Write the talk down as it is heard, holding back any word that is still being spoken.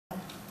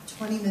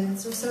20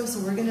 minutes or so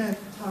we're going to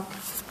talk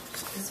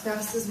as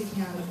fast as we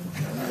can,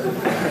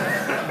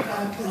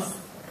 because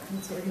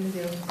that's what we're going to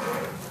do.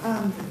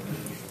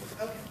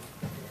 Okay.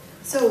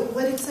 So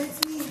what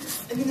excites me,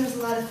 I mean, there's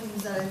a lot of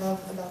things that I love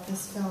about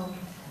this film.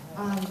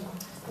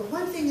 But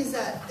one thing is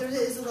that there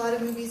is a lot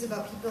of movies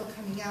about people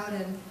coming out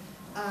and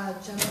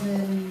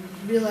gentlemen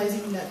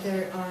realizing that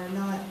they are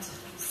not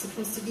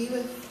supposed to be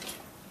with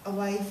a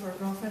wife or a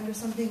girlfriend or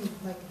something,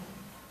 like,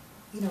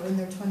 you know, in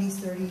their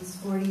 20s, 30s,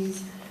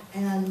 40s,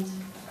 and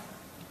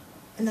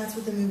that's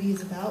what the movie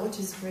is about, which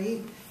is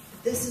great.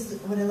 This is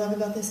what I love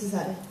about this, is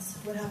that it's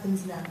what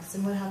happens next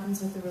and what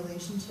happens with the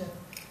relationship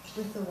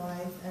with the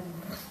wife and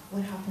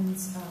what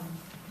happens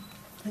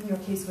in your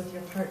case with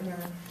your partner.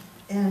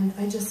 And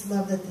I just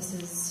love that this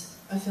is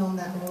a film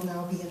that will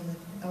now be in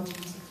the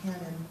LGBT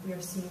canon. We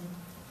are seeing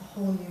a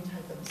whole new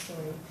type of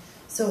story.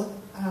 So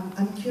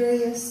I'm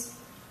curious,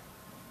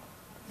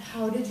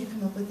 how did you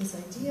come up with this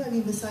idea? I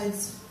mean,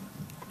 besides,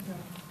 you know,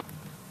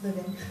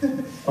 living.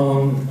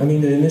 I mean,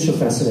 the initial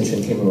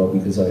fascination came about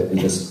because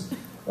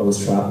I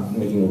was trapped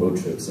making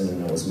road trips, and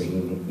then I was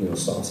making, you know,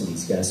 stops in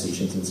these gas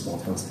stations in small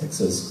towns,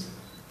 Texas,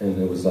 and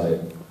it was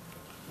like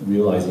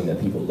realizing that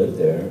people lived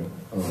there,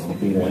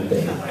 being one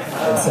thing,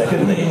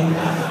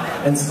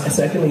 and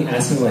secondly,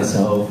 asking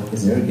myself,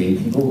 is there gay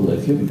people who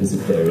live here? Because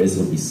if there is,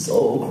 it would be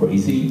so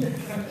crazy,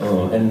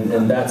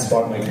 and that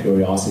sparked my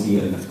curiosity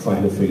in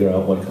trying to figure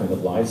out what kind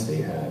of lives they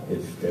had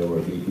if there were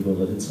gay people who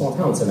lived in small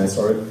towns. And I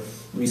started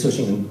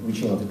researching and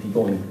reaching out to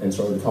people and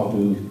started to talk to,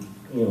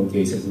 you know,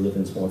 gays who live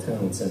in small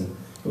towns, and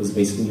it was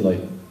basically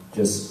like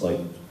just like,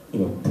 you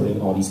know,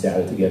 putting all these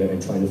data together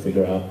and trying to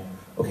figure out,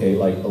 okay,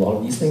 like a lot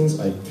of these things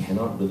I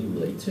cannot really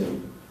relate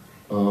to,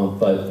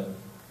 but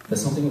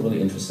there's something really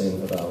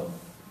interesting about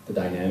the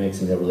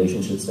dynamics and their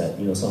relationships that,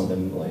 you know, some of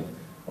them like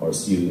are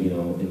still, you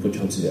know, in good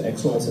terms with their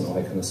ex-wives and all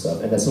that kind of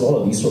stuff, and there's a lot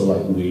of these sort of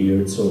like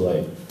weird sort of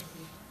like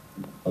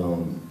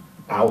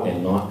out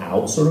and not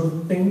out sort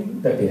of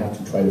thing that they have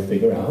to try to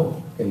figure out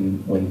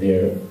when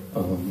they're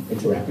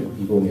interacting with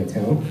people in their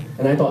town.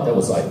 And I thought that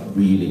was like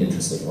really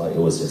interesting. Like, it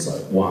was just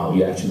like, wow,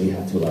 you actually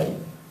have to like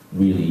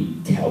really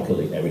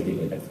calculate everything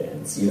in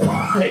advance, you know?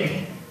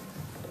 Like,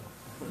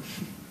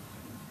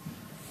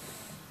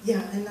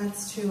 yeah, and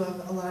that's true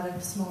of a lot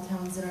of small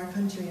towns in our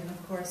country, and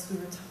of course we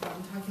were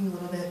talking a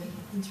little bit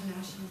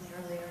internationally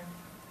earlier.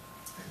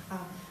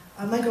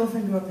 My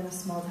girlfriend grew up in a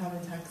small town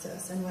in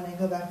Texas, and when I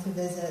go back to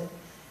visit,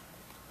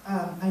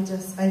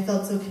 I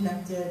felt so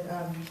connected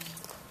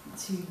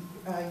to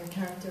your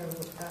character.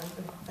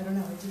 I don't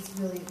know,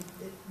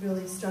 it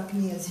really struck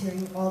me as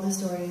hearing all the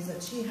stories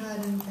that she had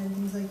and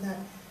things like that,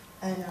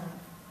 and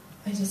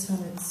I just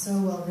found it so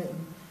well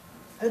written.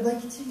 I'd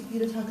like you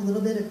to talk a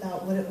little bit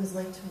about what it was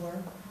like to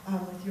work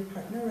with your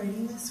partner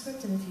writing this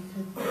script, and if you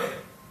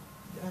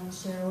could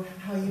share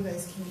how you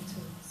guys came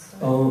to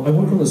start. I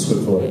worked on the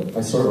script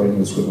I started writing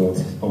the script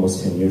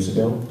almost 10 years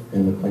ago,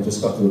 and I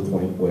just got to the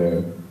point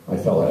where I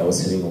felt like I was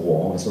hitting a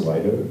wall as a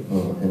writer,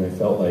 and I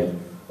felt like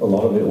a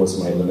lot of it was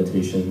my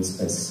limitations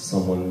as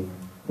someone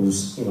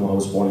who's, you know, I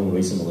was born and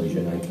raised in Malaysia,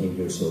 and I came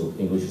here, so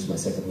English is my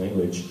second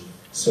language.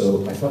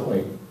 So I felt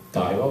like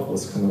dialogue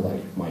was kind of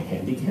like my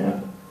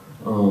handicap.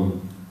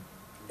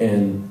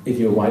 And if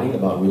you're writing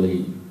about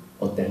really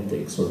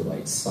authentic, sort of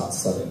like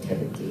southern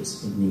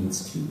characters, it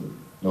needs to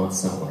not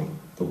sound like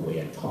the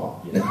way I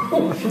talk, you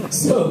know?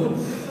 So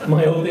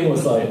my whole thing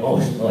was like, oh,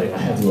 like I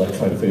have to like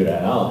try to figure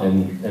that out.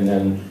 And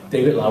then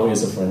David Lowery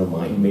is a friend of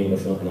mine. He made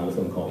another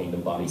film called Ain't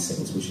Nobody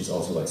Sings, which is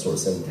also like sort of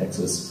set in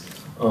Texas.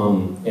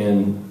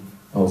 And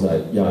I was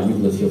like, yeah,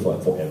 you've lived here for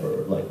like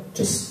forever. Like,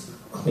 just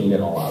clean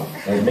it all out.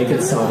 Like, make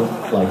it sound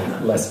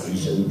like less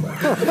Asian.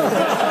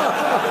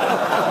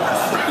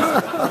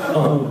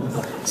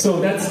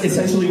 So that's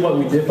essentially what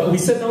we did. But we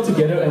sat down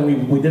together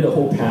and we did a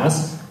whole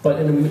pass. But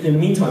in the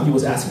meantime, he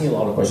was asking me a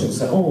lot of questions. He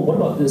said, oh, what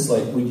about this?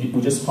 Like, we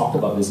just talked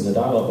about this in the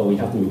dialogue, but we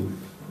have to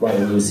write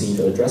a new scene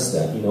to address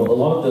that. You know, a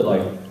lot of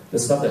the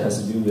stuff that has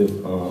to do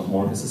with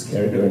Marcus's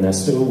character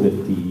Ernesto,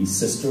 with the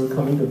sister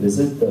coming to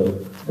visit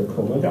the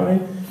coma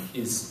guy,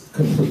 is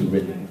completely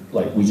written.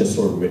 Like, we just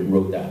sort of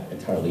wrote that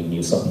entirely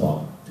new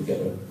subplot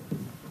together.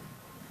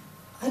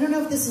 I don't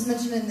know if this is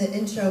mentioned in the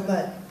intro,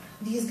 but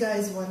these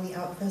guys won the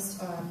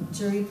Outfest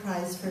jury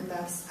prize for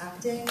Best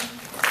Acting.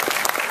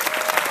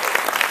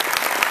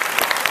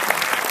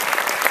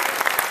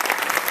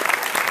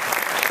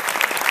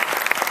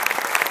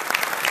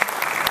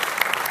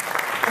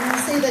 And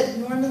I'll say that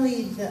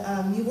normally the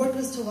award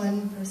was to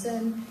one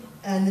person,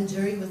 and the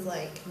jury was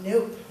like,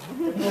 nope,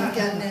 we're not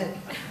getting it.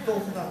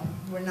 Both of them.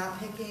 We're not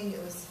picking.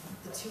 It was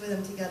the two of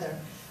them together.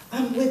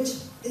 Which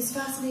is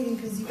fascinating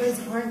because you guys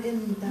aren't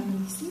in that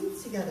many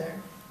scenes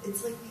together.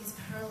 It's like these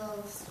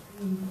parallel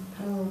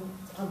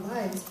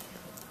lives.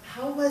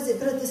 How was it?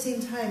 But at the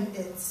same time,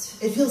 it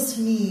feels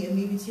to me, and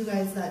maybe to you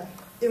guys, that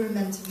they were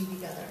meant to be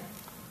together.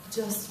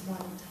 Just one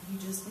time. You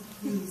just,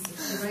 please,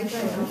 the right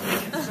guy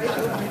right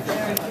over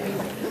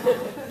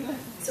there.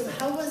 So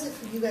how was it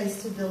for you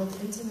guys to build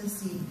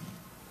intimacy?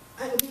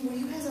 I mean, were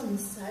you guys on the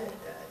set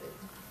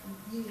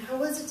how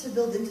was it to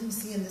build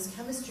intimacy and this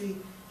chemistry,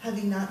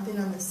 having not been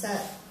on the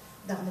set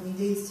that many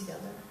days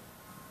together?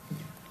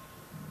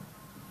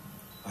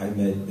 I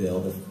met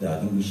Bill, I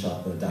think we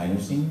shot the diner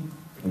scene,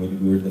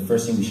 and the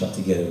first scene we shot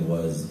together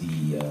was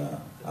the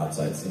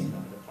outside scene,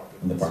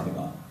 in the parking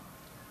lot.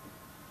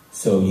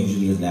 So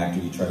usually as an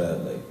actor, you try to,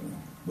 like,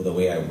 well, the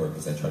way I work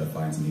is I try to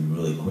find something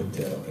really quick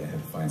to, okay, I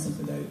have to find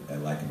something that I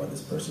like about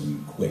this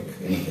person quick,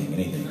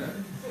 anything.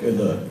 Good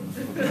luck.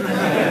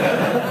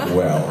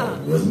 Well,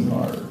 it wasn't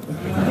hard.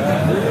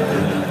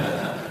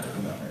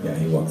 Yeah,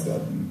 he walks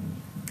up and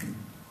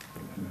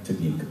took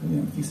me a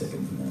few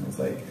seconds, and then I was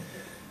like,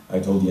 I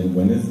told you, and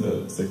when is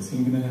the sex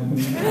scene going to happen?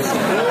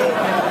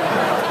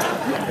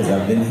 Because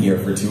I've been here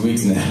for 2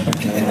 weeks now.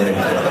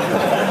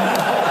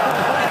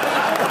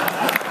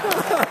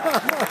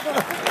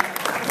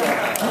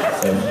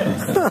 There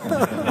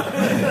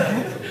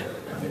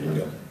you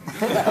go.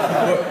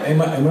 Am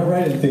I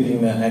right in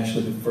thinking that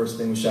actually the first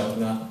thing we shot was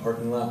not the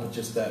parking lot, but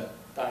just that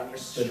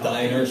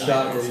diner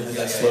shot where we did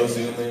that slow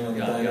zoom in on the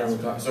diner?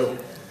 So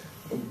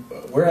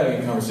we're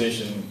having a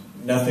conversation,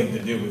 nothing to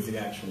do with the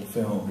actual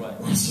film. Right.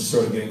 We're just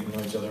sort of getting to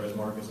know each other as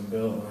Marcus and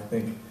Bill, and I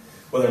think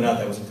whether or not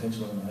that was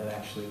intentional or not, it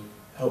actually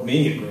helped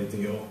me a great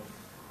deal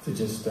to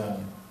just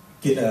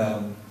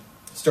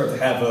start to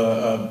have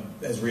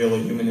as real a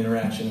human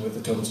interaction with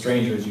a total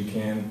stranger as you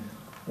can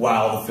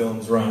while the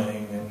film's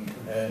running, and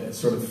it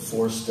sort of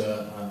forced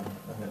us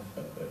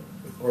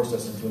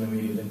into an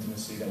immediate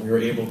intimacy that we were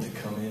able to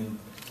come in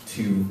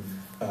to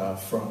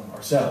from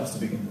ourselves to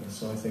begin with.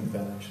 So I think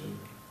that actually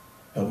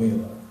helped me a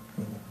lot.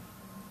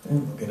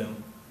 And look at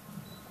him.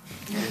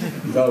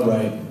 He's all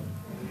right.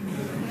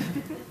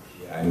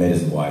 Yeah, I met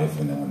his wife,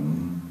 and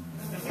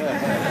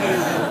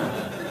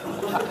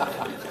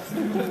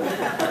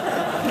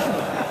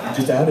You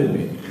just outed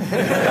me. That's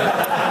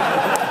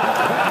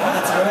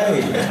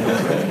right.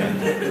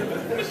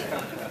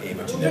 Hey,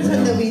 but you never Pretend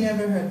know. that we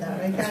never heard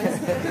that, right, guys?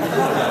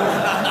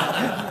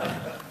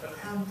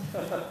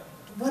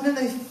 One of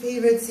my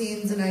favorite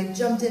scenes, and I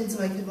jumped in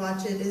so I could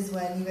watch it, is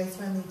when you guys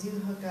finally do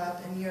hook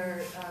up, and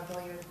you're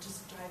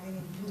just driving, and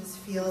you can just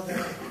feel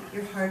that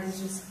your heart is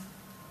just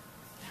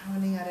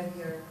pounding out of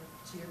your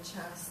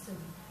chest. And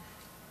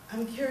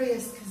I'm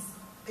curious because.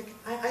 We've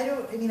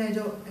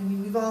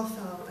all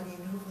felt,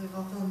 hopefully we've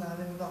all felt in love,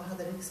 and we've all had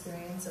that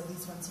experience at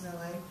least once in our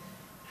life.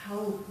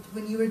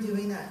 When you were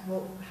doing that,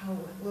 what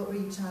were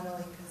you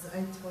channeling? Because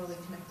I totally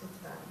connected to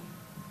that.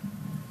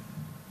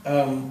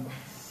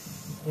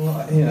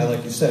 Well,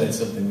 like you said, it's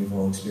something we've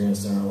all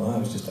experienced in our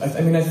lives. I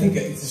think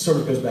it sort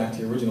of goes back to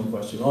your original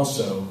question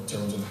also, in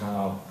terms of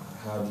how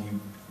do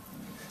you,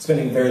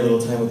 spending very little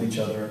time with each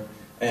other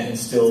and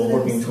still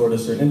working toward a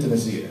certain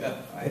intimacy.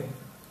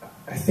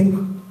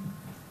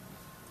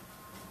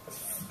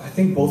 I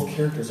think both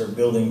characters are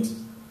building,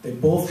 they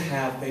both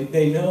have,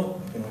 they know,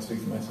 I speak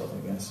for myself, I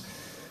guess,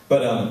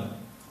 but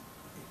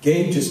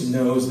Gabe just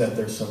knows that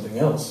there's something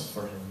else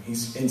for him.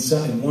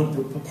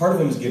 Part of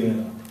him has given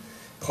it up.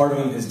 Part of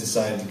him has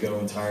decided to go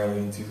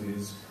entirely into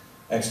his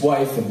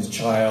ex-wife and his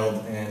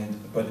child,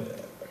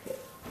 but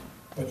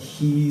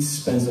he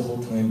spends the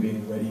whole time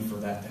being ready for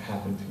that to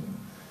happen to him,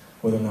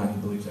 whether or not he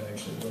believes that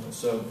actually will.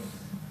 So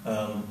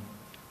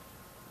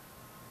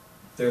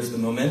there's the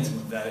momentum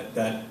of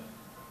that.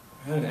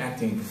 I had an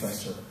acting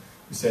professor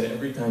who said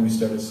every time you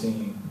start a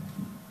scene,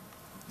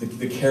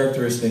 the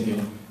character is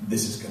thinking,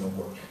 this is going to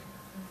work.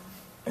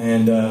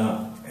 And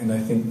I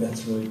think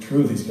that's really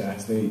true of these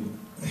guys. They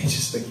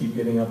keep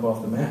getting up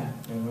off the mat,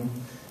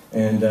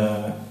 and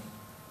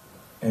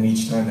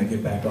each time they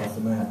get back off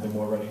the mat, they're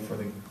more ready for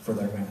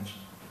their match.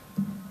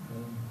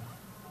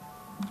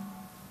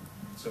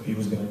 So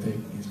he's going to take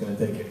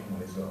it from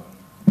what he's going.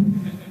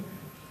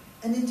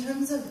 And in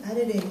terms of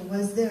editing,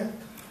 was there?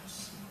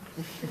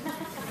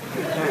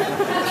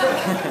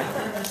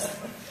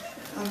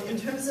 In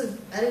terms of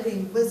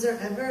editing, was there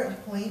ever a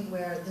point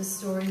where the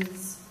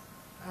stories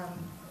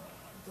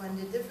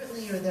blended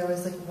differently, or there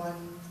was like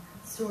one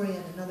story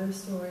and another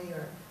story,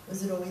 or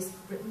was it always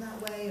written that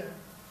way? Or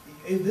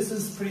this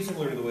is pretty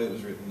similar to the way it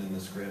was written in the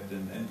script,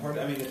 and I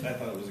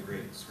thought it was a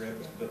great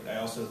script, but I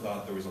also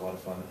thought there was a lot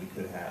of fun that we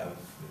could have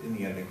in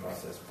the editing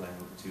process playing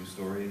with the two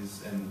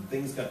stories, and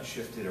things got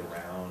shifted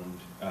around.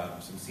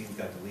 Some scenes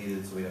got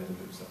deleted, so we had to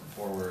move something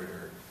forward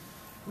or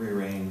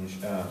rearrange.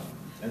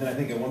 And then I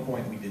think at one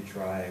point we did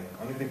try, I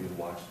don't even think we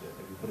watched it,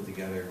 like we put it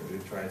together, we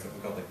tried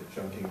something called like the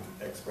Chunking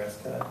Express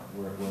Cut,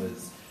 where it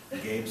was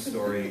Gabe's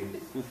story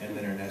and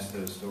then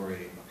Ernesto's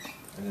story,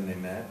 and then they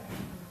met.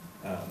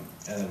 And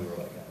then we were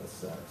like, yeah, this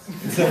sucks.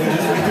 And so we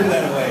threw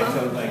that away.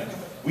 So like,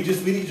 we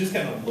just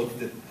kind of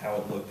looked at how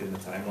it looked in the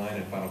timeline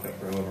in Final Cut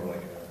Pro, and we're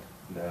like,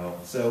 no.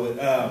 So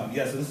so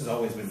this has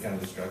always been kind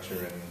of the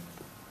structure,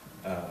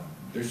 and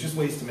there's just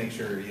ways to make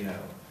sure,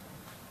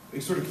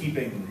 it's sort of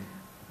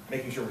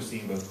making sure we're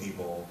seeing both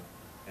people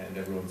and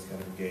everyone's kind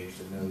of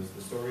engaged and knows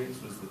the stories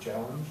was the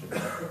challenge,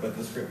 but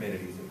the script made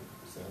it easy.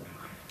 So.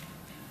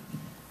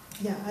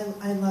 Yeah,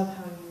 I love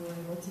how you were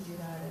able to do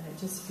that, and it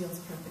just feels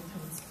perfect how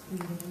it's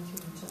leading into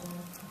each other.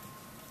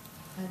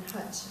 and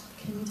Hutch.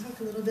 Can you talk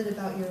a little bit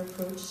about your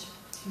approach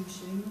to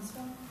shooting this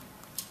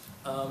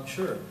film?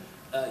 Sure.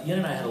 Yen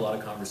and I had a lot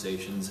of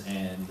conversations,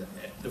 and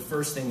the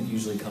first thing that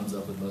usually comes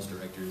up with most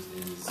directors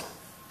is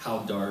how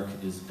dark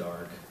is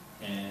dark.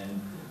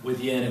 And with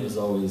Yen, it was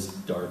always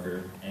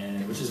darker,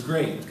 and which is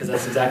great because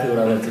that's exactly what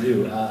I like to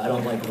do. I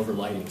don't like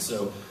overlighting,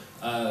 so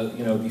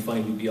you know, it'd be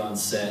funny. We'd be on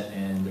set,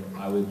 and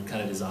I would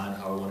kind of design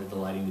how I wanted the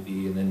lighting to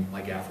be, and then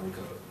my gaffer would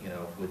go, you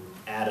know, would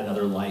add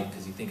another light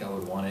because he'd think I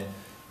would want it,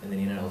 and then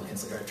you know,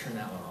 it's like, all right, turn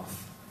that one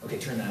off. Okay,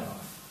 turn that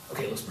off.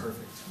 Okay, it looks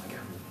perfect. My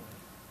gaffer would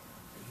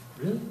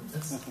go, really?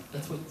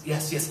 That's what?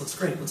 Yes, looks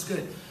great, looks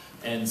good.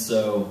 And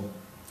so,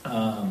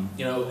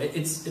 you know,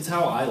 it's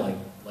how I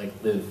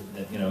live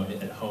at, you know,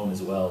 at home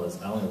as well. As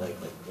I only like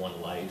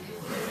one light,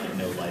 or like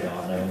no light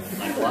on. I don't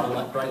like a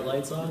lot of bright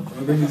lights on.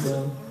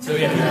 So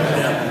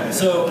yeah.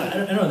 So I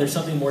don't know. There's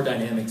something more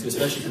dynamic too,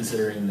 especially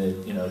considering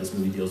that, you know, this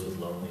movie deals with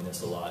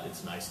loneliness a lot.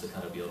 It's nice to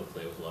kind of be able to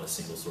play with a lot of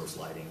single source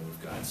lighting.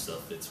 We've got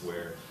stuff that's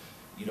where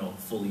you don't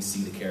fully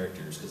see the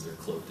characters because they're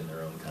cloaked in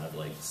their own kind of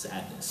like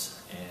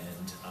sadness.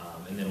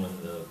 And then when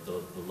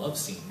the love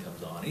scene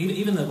comes on,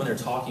 even when they're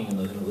talking in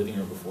the living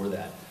room before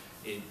that,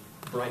 it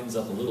brightens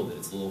up a little bit.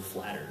 It's a little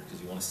flatter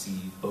because you want to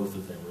see both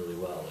of them really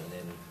well. And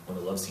then when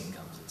the love scene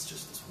comes, it's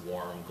just this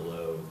warm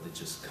glow that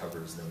just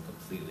covers them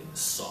completely in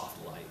this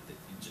soft light that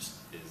it just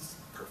is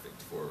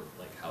perfect for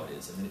like how it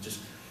is. And then it just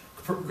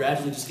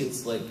gradually just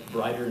gets like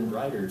brighter and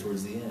brighter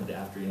towards the end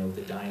after, you know,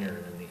 the diner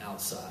and then the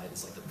outside.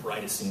 It's like the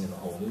brightest scene in the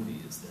whole movie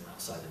is them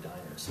outside the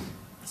diner.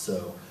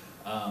 So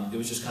it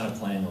was just kind of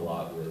playing a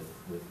lot with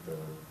the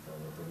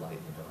light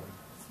and the dark.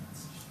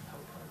 That's just how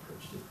we kind of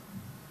approached it.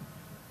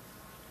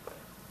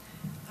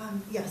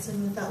 Yes,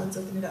 and with that, let's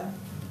open it up.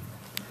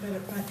 Right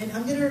up front. And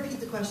I'm going to repeat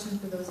the question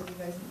for those of you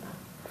guys in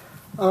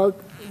the back.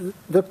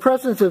 The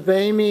presence of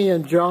Amy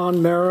and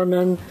John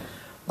Merriman,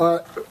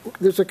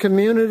 there's a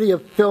community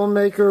of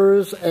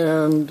filmmakers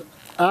and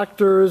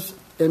actors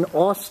in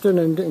Austin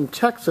and in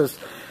Texas.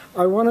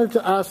 I wanted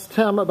to ask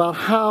Tim about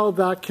how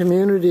that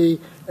community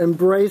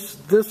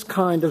embraced this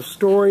kind of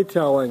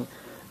storytelling,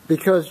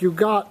 because you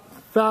got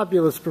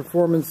fabulous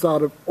performance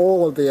out of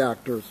all of the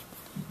actors.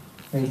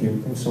 Thank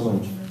you. Thanks so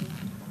much.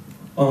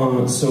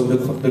 So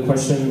the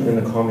question and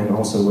the comment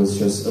also was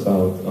just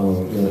about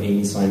you know,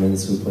 Amy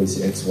Simons, who plays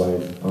the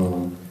ex-wife,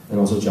 and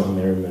also John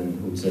Merriman,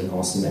 who's an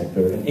Austin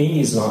actor. And Amy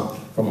is not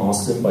from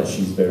Austin, but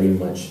she's very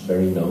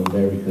known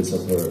there because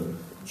of her.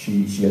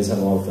 She has had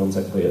a lot of films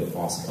that play at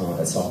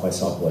South by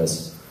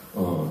Southwest,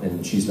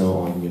 and she's now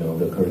on, you know,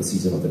 the current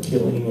season of The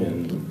Killing,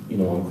 and, you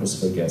know, on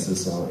Christopher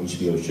Guest's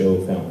HBO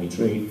show Family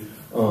Tree.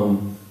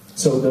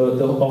 So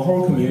the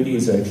horror community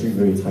is actually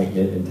very tight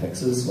knit in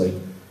Texas. Like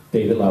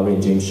David Lowry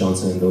and James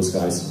Johnson and those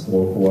guys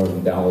who are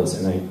in Dallas,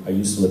 and I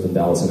used to live in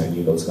Dallas and I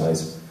knew those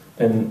guys.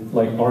 And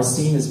like our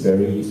scene is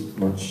very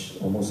much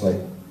almost like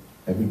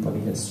everybody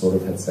has sort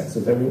of had sex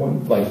with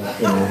everyone, like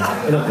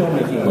in a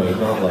filmmaking way,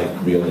 not like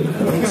really.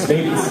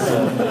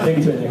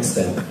 Maybe to an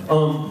extent.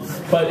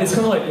 But it's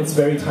kind of like it's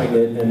very tight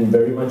knit and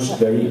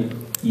very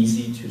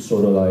easy to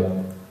sort of like,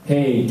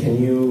 hey, can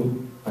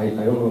you? I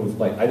don't know if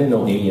like I didn't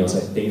know Amy. I was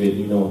like, David,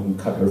 you know, you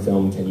cut her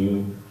film. Can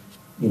you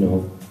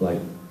know, like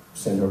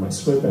send her my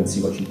script and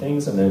see what she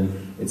thinks? And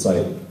then it's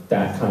like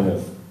that kind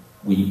of.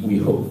 We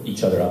hook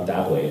each other up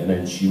that way, and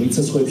then she reads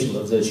the script, she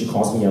loves it, she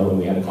calls me out, and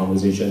we had a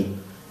conversation,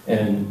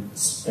 and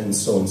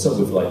so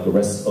with like the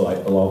rest,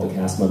 like a lot of the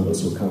cast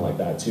members were kind of like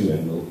that too,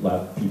 and a lot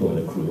of people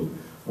in the crew,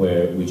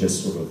 where we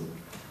just sort of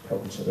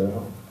help each other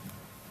out.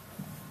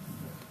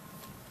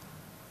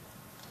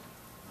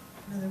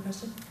 Another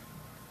question?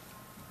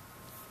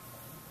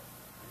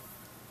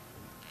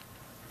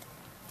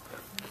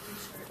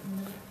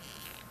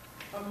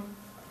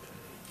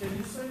 Can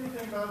you say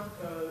anything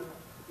about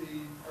the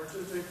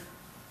artistic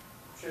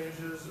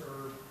changes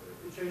or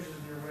changes in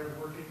your way of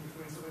working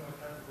between something like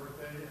Happy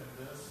Birthday and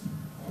this?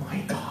 Oh my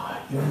God,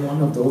 you're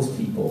one of those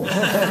people.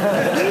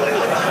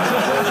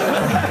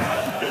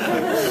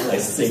 I'm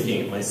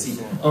sinking in my seat.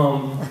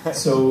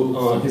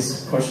 So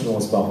his question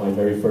was about my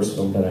very first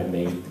film that I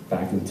made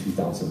back in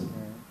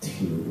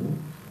 2002.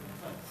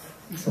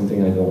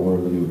 Something I don't want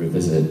to really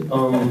revisit.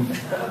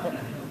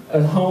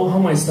 How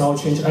my style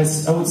changed?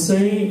 I would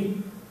say,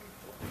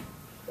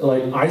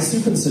 like, I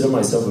still consider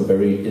myself a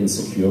very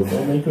insecure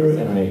filmmaker,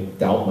 and I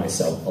doubt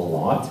myself a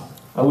lot.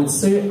 I would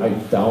say I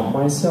doubt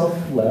myself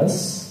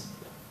less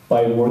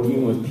by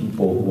working with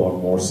people who are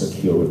more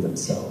secure with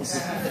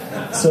themselves.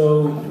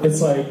 So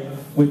it's like,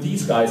 with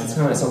these guys, it's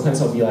kind of,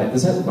 sometimes I'll be like,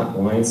 does that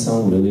line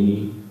sound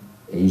really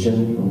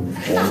Asian? And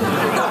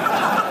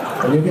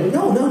you'll be like,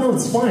 no,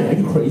 it's fine. Are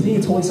you crazy?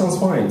 It totally sounds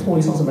fine. It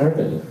totally sounds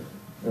American.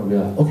 And I'll be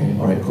like, okay,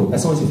 all right, cool.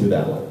 As long as you feel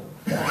that way.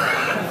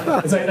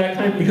 It's like that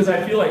kind of, because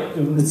I feel like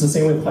it's the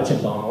same with Hutch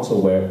and Don also,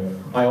 where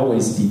I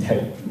always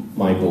detect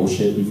my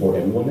bullshit before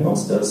everyone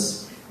else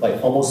does,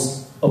 like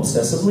almost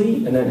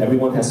obsessively, and then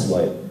everyone has to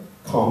like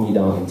calm me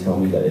down and tell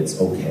me that it's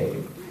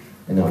okay.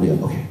 And I'll be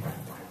like, okay,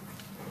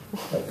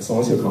 fine. Like, as long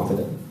as you're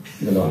confident,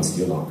 even though I'm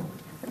still not.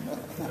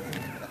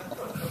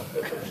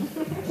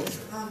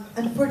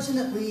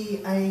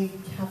 Unfortunately, I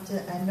have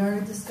to end our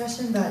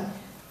discussion, but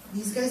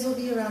these guys will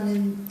be around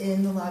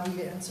in the lobby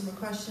to answer more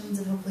questions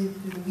and hopefully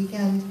through the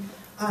weekend.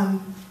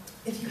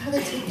 If you have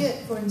a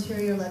ticket for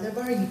Interior Leather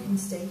Bar, you can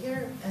stay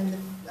here and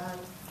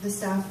the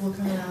staff will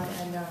come around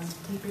and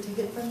take your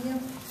ticket from you.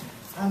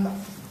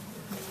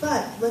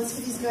 But let's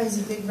give these guys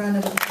a big round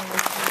of applause.